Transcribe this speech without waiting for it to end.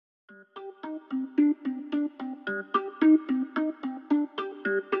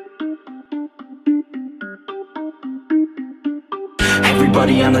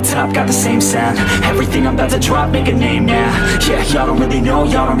Everybody on the top got the same sound. Everything I'm about to drop, make a name now. Yeah, y'all don't really know,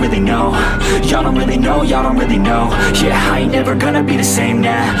 y'all don't really know. Y'all don't really know, y'all don't really know. Yeah, I ain't never gonna be the same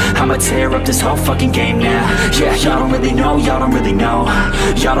now. I'ma tear up this whole fucking game now. Yeah, y'all don't really know, y'all don't really know.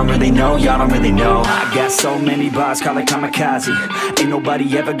 Y'all don't really know, y'all don't really know. I got so many bars, call it kamikaze. Ain't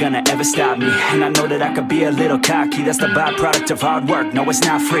nobody ever gonna ever stop me. And I know that I could be a little cocky. That's the byproduct of hard work, no it's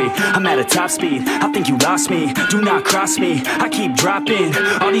not free. I'm at a top speed, I think you lost me. Do not cross me, I keep dropping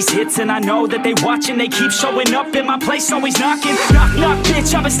all these hits and I know that they watching. They keep showing up in my place, always knocking. Knock, knock,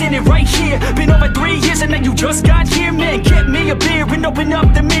 bitch, I've been standing right here. Been over 3 years and now you just got here. Man, get me a beer and open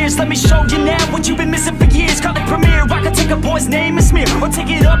up the mirrors. Let me show you now what you've been missing for years. Call it premiere, I could take a boy's name and smear, or take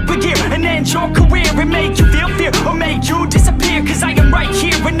it up a gear and end your career and make you feel fear, or make you disappear. Cause I am right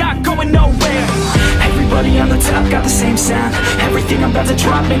here and not going nowhere. Everybody on the top got the same sound. Everything I'm about to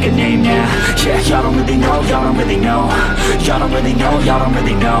drop, make a name now. Yeah, y'all don't really know, y'all don't really know. Y'all don't really know, y'all don't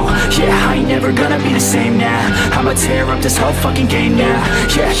really know. Yeah, I ain't never gonna be the same now. I'ma tear up this whole fucking game now.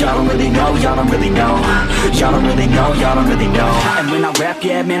 Yeah, y'all don't really know, y'all don't really know. Y'all don't really know, y'all don't really know. And when I rap,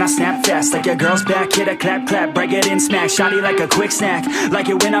 yeah, man, I snap fast. Like your girl's back, hit a clap, clap, break it in, smack. Shotty like a quick snack, like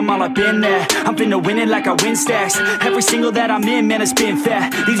it when I'm all up in there. I'm finna win it like I win stacks. Every single that I'm in, man, it's been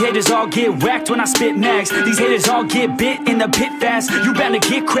fat. These haters all get whacked when I spit max. These haters all get bit in the pit fast. You better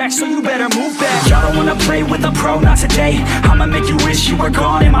get cracked, so you better move back. Y'all don't wanna play with a pro, not today. I'ma make you wish you were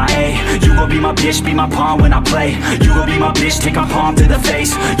gone in my A. You gon' be my bitch, be my pawn when I play. You gon' be my bitch, take my palm to the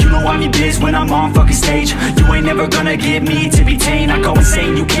face. You know I'm your biz when I'm on fucking stage. You ain't never gonna get me to be tamed. I go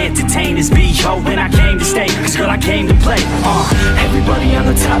insane, you can't detain this B.O. when I came to stay. Cause girl, I came to play. Everybody on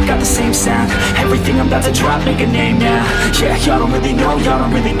the top got the same sound. Everything I'm about to drop, make a name now. Yeah, y'all don't really know, y'all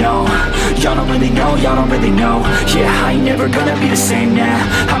don't really know. Y'all don't really know, y'all don't really know. Yeah, I ain't never gonna be the same now.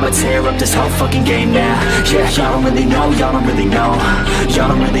 I'ma tear up this whole fucking game now. Yeah, y'all don't really know, y'all don't really know. Y'all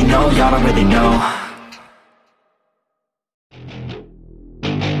don't really know, y'all don't really know.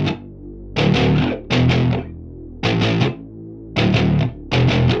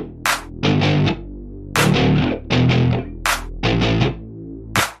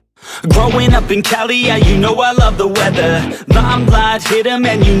 Growing up in Cali, yeah, you know I love the weather. Limelight hit 'em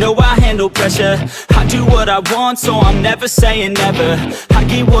and you know I handle pressure. I do what I want, so I'm never saying never. I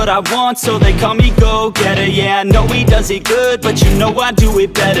get what I want, so they call me go-getter. Yeah, I know he does it good, but you know I do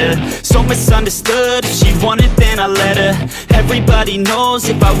it better. So misunderstood, if she wanted then I let her. Everybody knows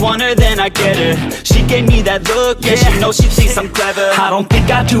if I want her then I get her. She gave me that look, yeah, she knows she thinks I'm clever. I don't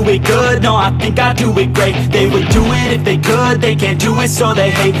think I do it good, no, I think I do it great. They would do it if they could, they can't do it so they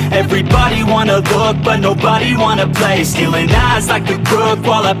hate. Everybody wanna look, but nobody wanna play. Stealing eyes like a crook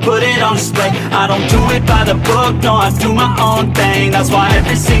while I put it on display. I don't do it by the book, no, I do my own thing. That's why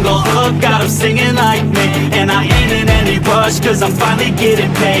every single hook got them singing like me. And I ain't in any rush, cause I'm finally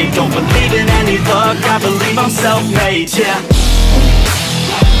getting paid. Don't believe in any luck, I believe I'm self-made, yeah.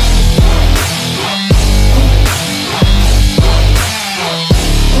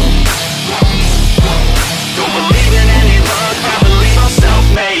 Don't believe in any luck, I believe I'm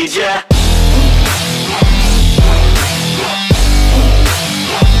self-made, yeah.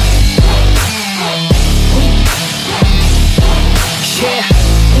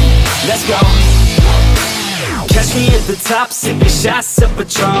 Let's go. Catch me at the top, sipping shots of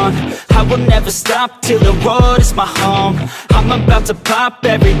Patron. I will never stop till the road is my home. I'm about to pop,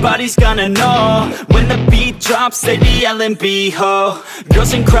 everybody's gonna know. When the beat drops, they be yelling B-ho.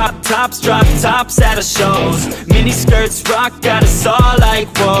 Girls in crop tops, drop tops at our shows. Mini skirts rock, got us all like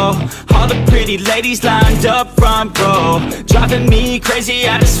whoa. All the pretty ladies lined up front row. Driving me crazy,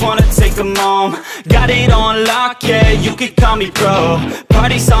 I just wanna take them home. Got it on lock, yeah, you could call me pro.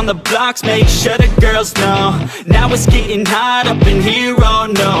 Parties on the blocks, make sure the girls know. Now it's getting hot up in here, oh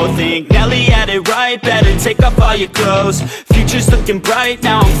no. Think Nelly had it right, better take off all your clothes. Future's looking bright,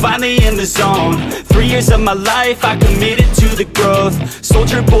 now I'm finally in the zone. 3 years of my life, I committed to the growth.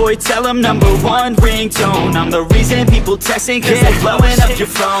 Soldier boy, tell him #1 ringtone. I'm the reason people texting, cause they're blowing up your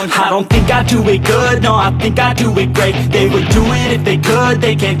phone. I don't think I do it good, no, I think I do it great. They would do it if they could,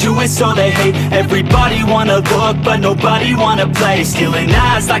 they can't do it so they hate. Everybody wanna look, but nobody wanna play. Stealing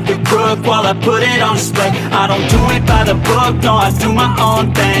eyes like a crook while I put it on display. I don't do it by the book, no, I do my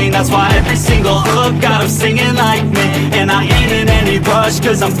own thing. That's why every single hook got them singing like me. And I ain't in any rush,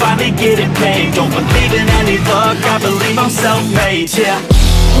 cause I'm finally getting paid. Don't believe in any luck, I believe I'm self-made, yeah.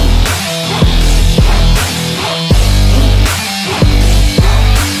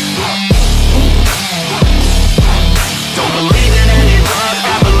 Don't believe in any luck,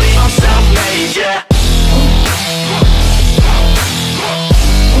 I believe I'm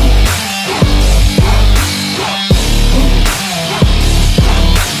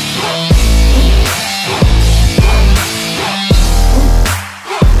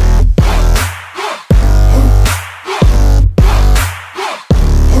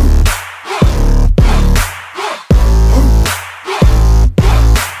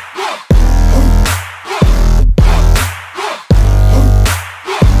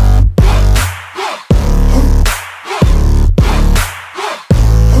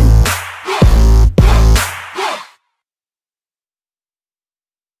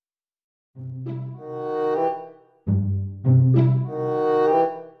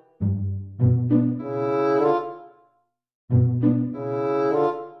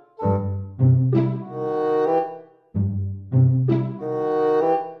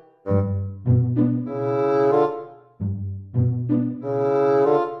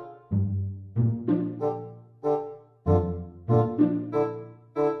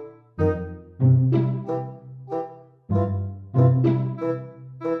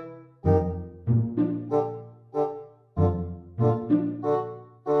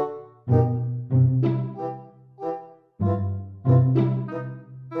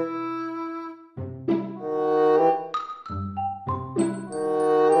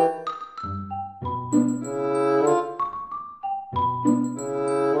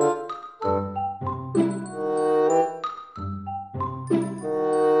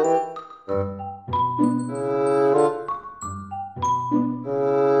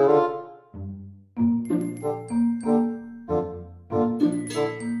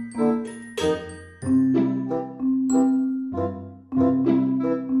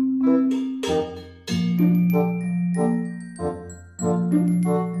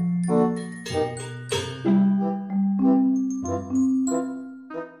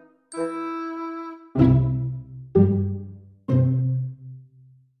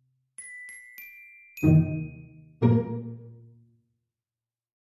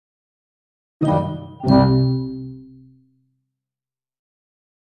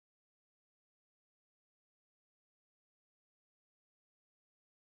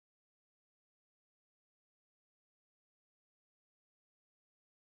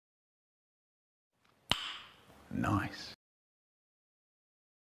nice.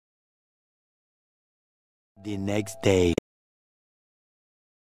 The next day.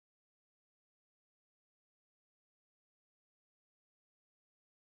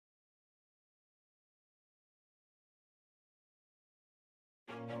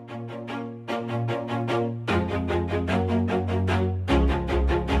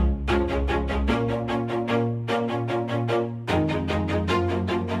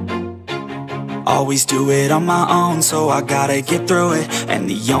 Always do it on my own, so I gotta get through it. And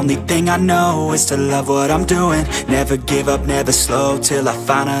the only thing I know is to love what I'm doing. Never give up, never slow, till I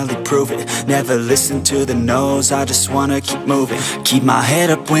finally prove it. Never listen to the no's, I just wanna keep moving. Keep my head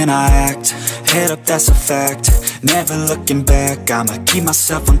up when I act, head up, that's a fact. Never looking back, I'ma keep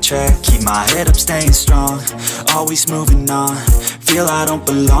myself on track. Keep my head up, staying strong, always moving on. Feel I don't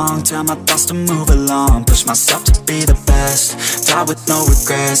belong, tell my thoughts to move along. Push myself to be the best, die with no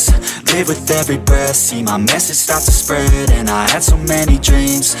regrets. Live with every breath, see my message start to spread. And I had so many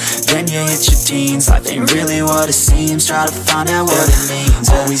dreams, then you hit your teens. Life ain't really what it seems, try to find out what it means.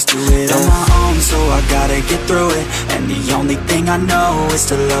 Always do it on my own, so I gotta get through it. And the only thing I know is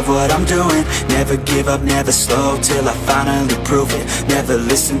to love what I'm doing. Never give up, never slow, till I finally prove it. Never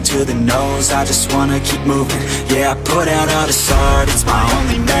listen to the no's, I just wanna keep moving. Yeah, I put out all this art, it's my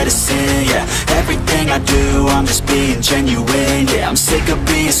only medicine. Yeah, everything I do, I'm just being genuine. Yeah, I'm sick of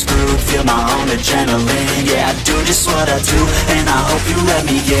being screwed, feel my own adrenaline. Yeah, I do just what I do, and I hope you let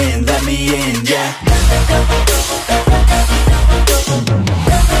me in, yeah.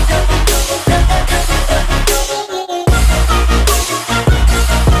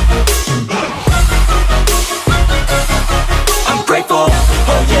 I'm grateful,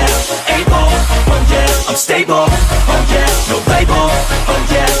 oh yeah, able, oh yeah, I'm stable, oh yeah, no label, oh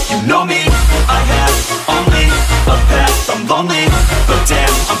yeah, you know me, I have only a path, I'm lonely, but damn,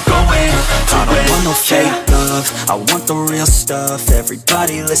 I'm going to win. I don't want no fake love, I want the real stuff.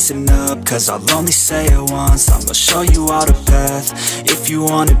 Everybody listen up, cause I'll only say it once. I'm gonna show you all the path, if you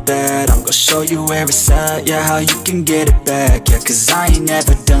want it bad. I'm gonna show you where it's at, yeah, how you can get it back. Yeah, cause I ain't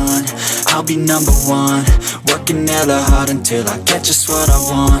never done, I'll be number one. Working hella hard until I get just what I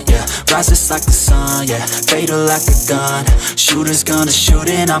want, yeah. Rises like the sun, yeah, fatal like a gun. Shooters gonna shoot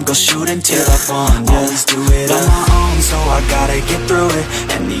and I'm gonna shoot until I won, yeah. Always do it on my own, so I gotta get through it.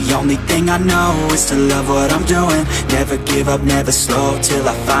 And the only thing I know is to love what I'm doing. Never give up, never slow, till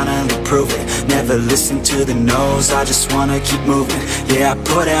I finally prove it. Never listen to the no's, I just wanna keep moving. Yeah, I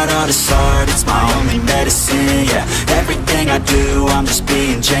put out all this art, it's my only medicine. Yeah, everything I do, I'm just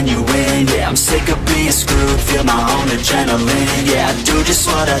being genuine. Yeah, I'm sick of being screwed, feel my own adrenaline. Yeah, I do just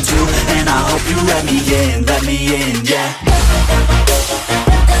what I do, and I hope you let me in, yeah.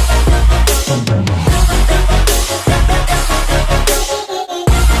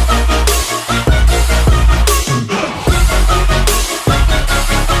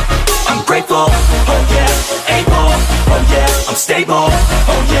 I'm grateful, oh yeah, able, oh yeah, I'm stable,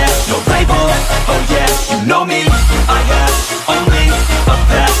 oh yeah, no label, oh yeah, you know me, I have only a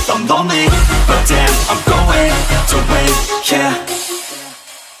path, I'm lonely, but damn, I'm going to win, yeah.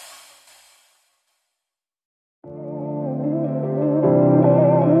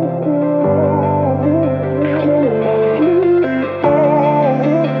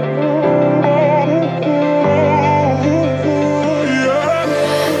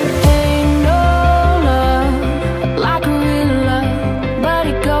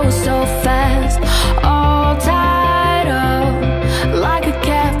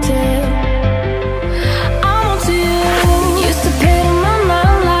 Used to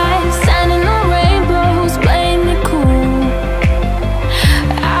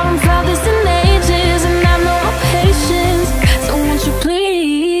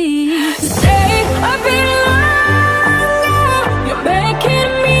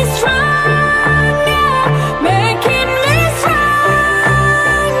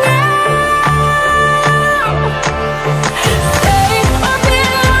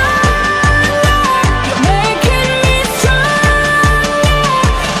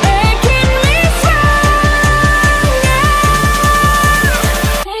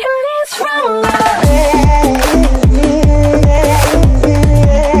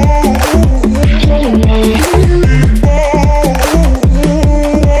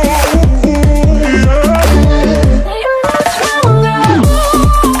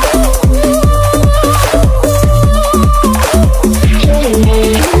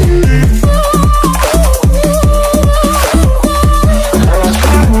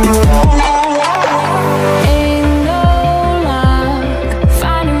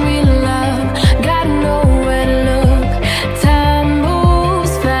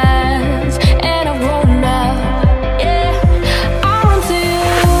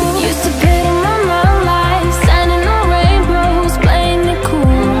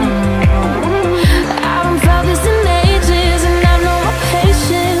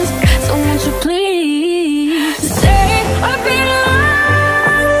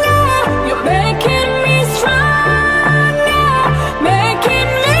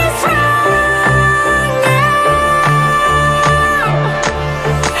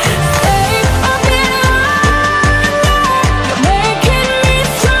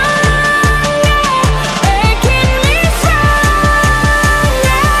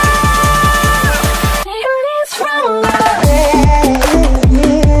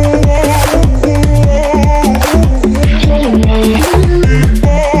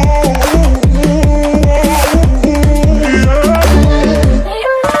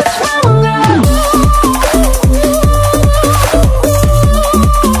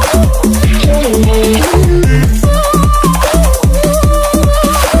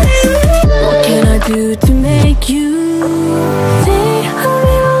You